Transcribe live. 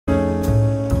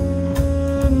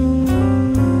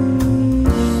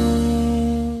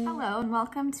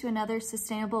welcome to another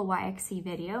Sustainable YXE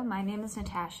video. My name is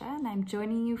Natasha and I'm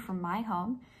joining you from my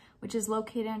home, which is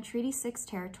located on Treaty 6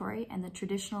 territory and the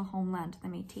traditional homeland of the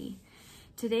Métis.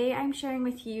 Today I'm sharing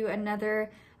with you another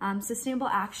sustainable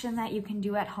action that you can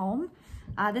do at home.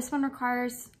 This one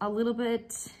requires a little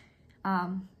bit,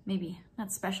 maybe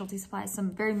not specialty supplies, some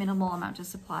very minimal amount of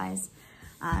supplies.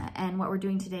 And what we're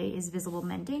doing today is visible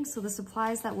mending. So the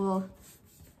supplies that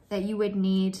you would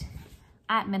need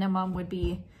at minimum would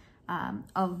be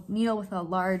a needle with a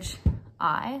large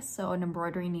eye, so an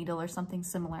embroidery needle or something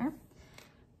similar,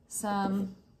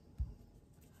 some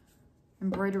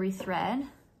embroidery thread,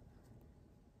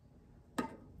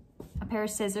 a pair of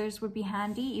scissors would be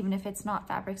handy, even if it's not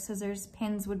fabric scissors,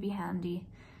 pins would be handy,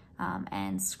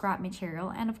 and scrap material,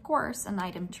 and of course an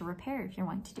item to repair if you're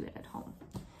wanting to do it at home.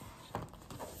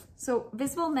 So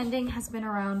visible mending has been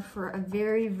around for a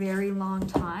very, very long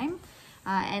time,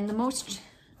 and the most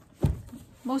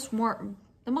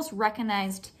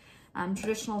recognized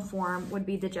traditional form would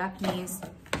be the Japanese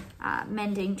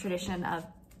mending tradition of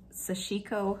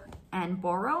sashiko and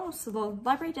boro. So the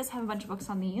library does have a bunch of books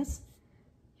on these.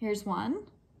 Here's one,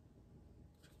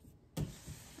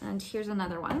 and here's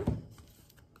another one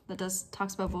that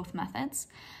talks about both methods.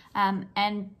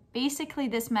 And basically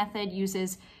this method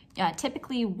uses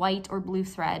typically white or blue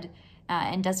thread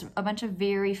and does a bunch of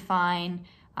very fine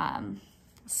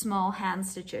small hand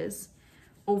stitches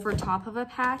over top of a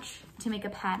patch to make a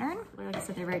pattern. Like I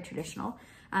said, they're very traditional,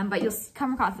 but you'll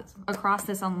come across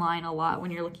this online a lot when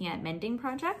you're looking at mending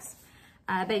projects.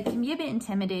 But it can be a bit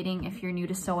intimidating if you're new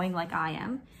to sewing like I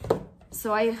am.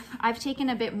 So I've taken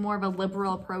a bit more of a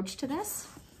liberal approach to this.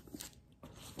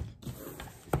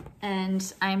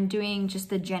 And I'm doing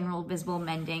just the general visible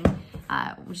mending,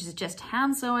 which is just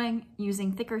hand sewing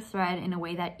using thicker thread in a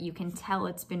way that you can tell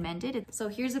it's been mended. So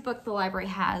here's a book the library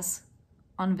has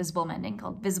on visible mending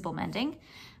called Visible Mending.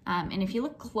 And if you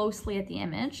look closely at the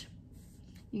image,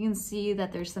 you can see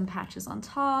that there's some patches on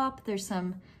top, there's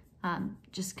some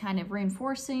just kind of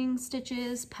reinforcing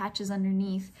stitches, patches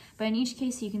underneath, but in each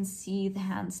case you can see the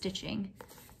hand stitching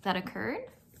that occurred.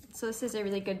 So this is a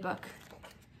really good book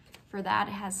for that.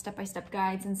 It has step-by-step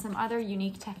guides and some other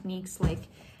unique techniques like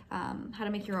how to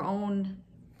make your own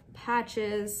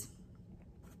patches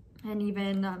and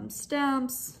even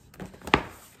stamps.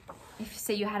 If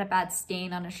say you had a bad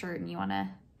stain on a shirt and you wanna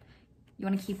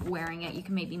keep wearing it, you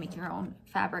can maybe make your own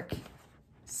fabric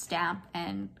stamp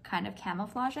and kind of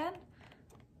camouflage it,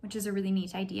 which is a really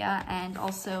neat idea. And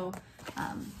also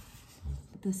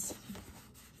this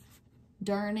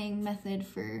darning method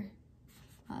for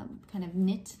kind of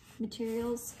knit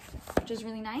materials, which is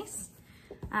really nice.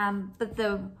 But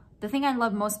the thing I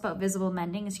love most about visible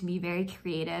mending is you can be very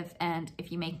creative, and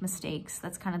if you make mistakes,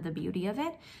 that's kind of the beauty of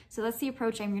it. So that's the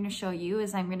approach I'm going to show you.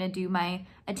 Is I'm going to do my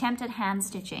attempt at hand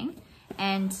stitching,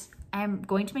 and I'm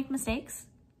going to make mistakes,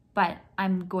 but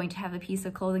I'm going to have a piece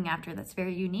of clothing after that's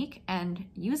very unique and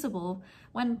usable.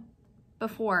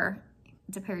 Before,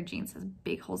 it's a pair of jeans that has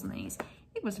big holes in the knees.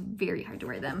 It was very hard to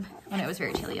wear them when it was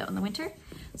very chilly out in the winter.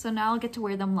 So now I'll get to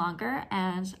wear them longer,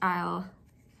 and I'll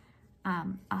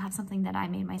have something that I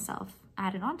made myself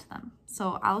added onto them.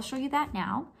 So I'll show you that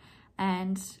now,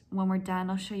 and when we're done,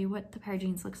 I'll show you what the pair of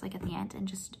jeans looks like at the end and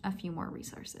just a few more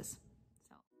resources.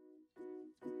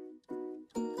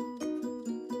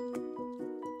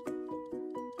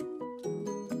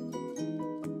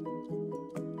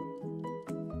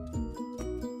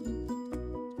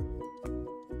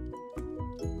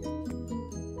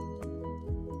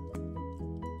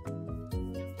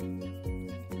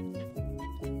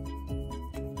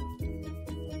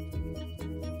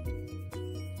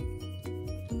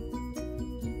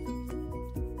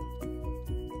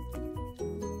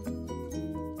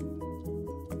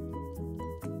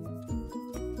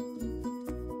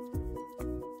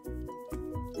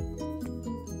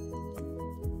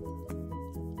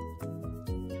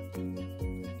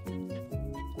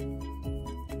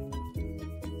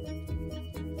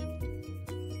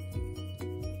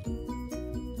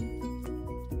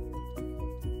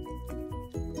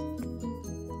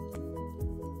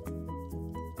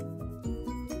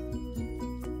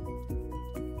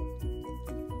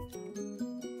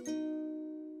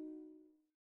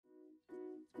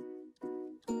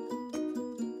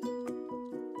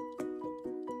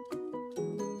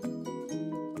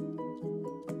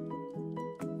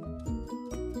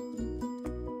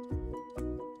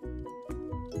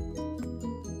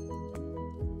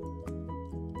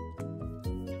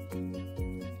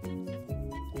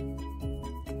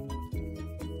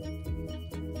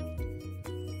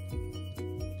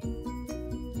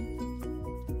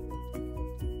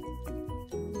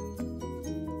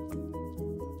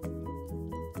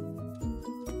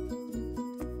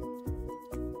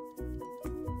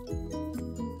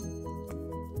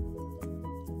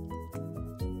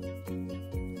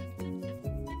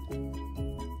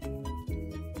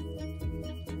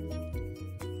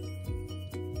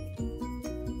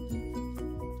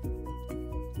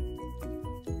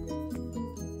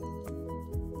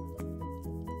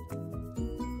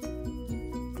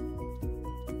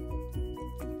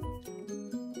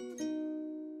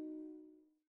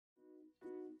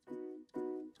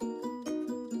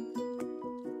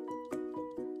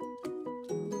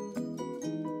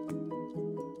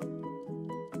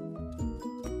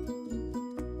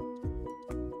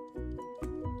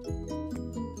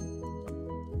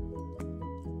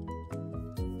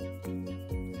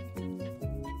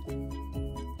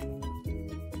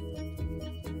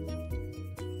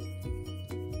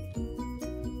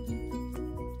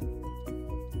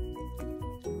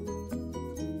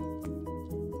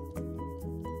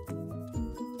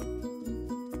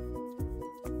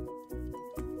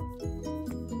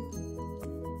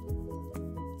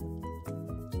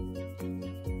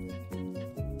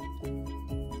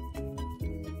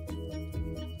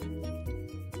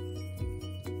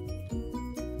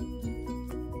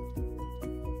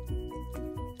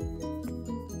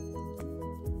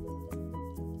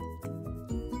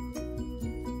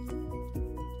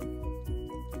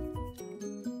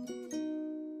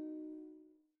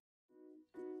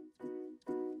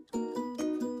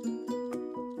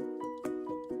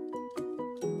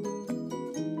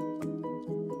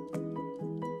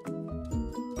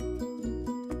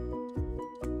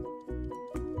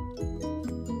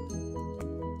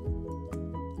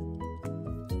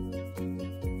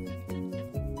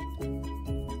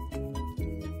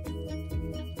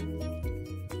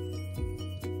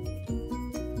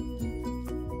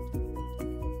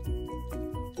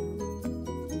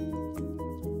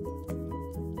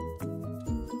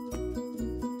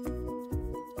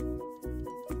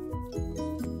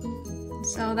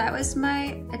 So that was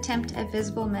my attempt at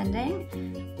visible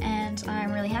mending, and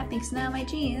I'm really happy because now my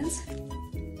jeans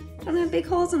don't have big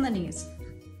holes in the knees.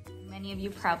 Many of you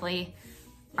probably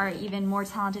are even more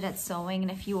talented at sewing,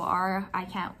 and if you are, I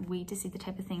can't wait to see the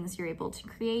type of things you're able to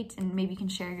create, and maybe you can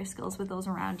share your skills with those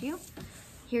around you.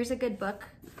 Here's a good book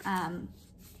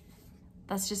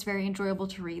that's just very enjoyable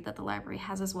to read that the library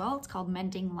has as well. It's called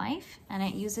Mending Life, and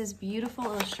it uses beautiful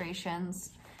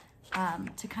illustrations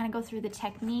to kind of go through the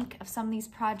technique of some of these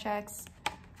projects,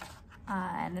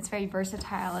 and it's very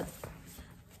versatile.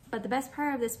 But the best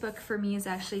part of this book for me is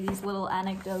actually these little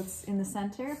anecdotes in the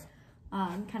center,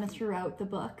 kind of throughout the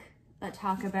book, that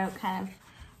talk about kind of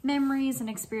memories and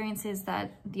experiences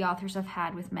that the authors have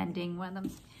had with mending. One of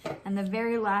them, and the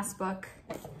very last book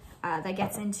that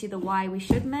gets into the why we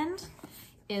should mend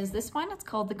is this one. It's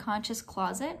called The Conscious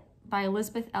Closet by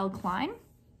Elizabeth L. Klein.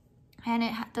 And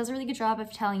it does a really good job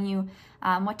of telling you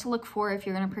what to look for if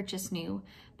you're going to purchase new,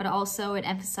 but also it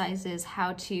emphasizes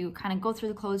how to kind of go through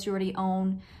the clothes you already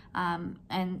own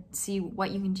and see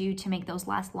what you can do to make those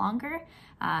last longer,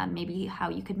 maybe how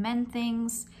you could mend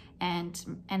things, and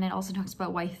it also talks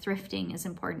about why thrifting is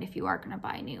important if you are going to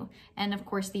buy new, and of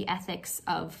course the ethics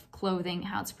of clothing,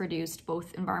 how it's produced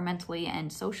both environmentally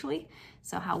and socially,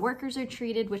 so how workers are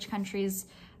treated, which countries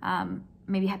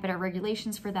maybe have better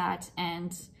regulations for that,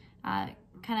 and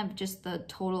kind of just the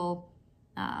total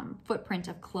footprint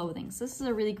of clothing. So this is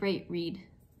a really great read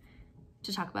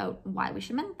to talk about why we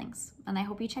should mend things, and I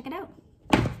hope you check it out.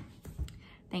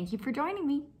 Thank you for joining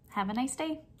me. Have a nice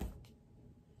day.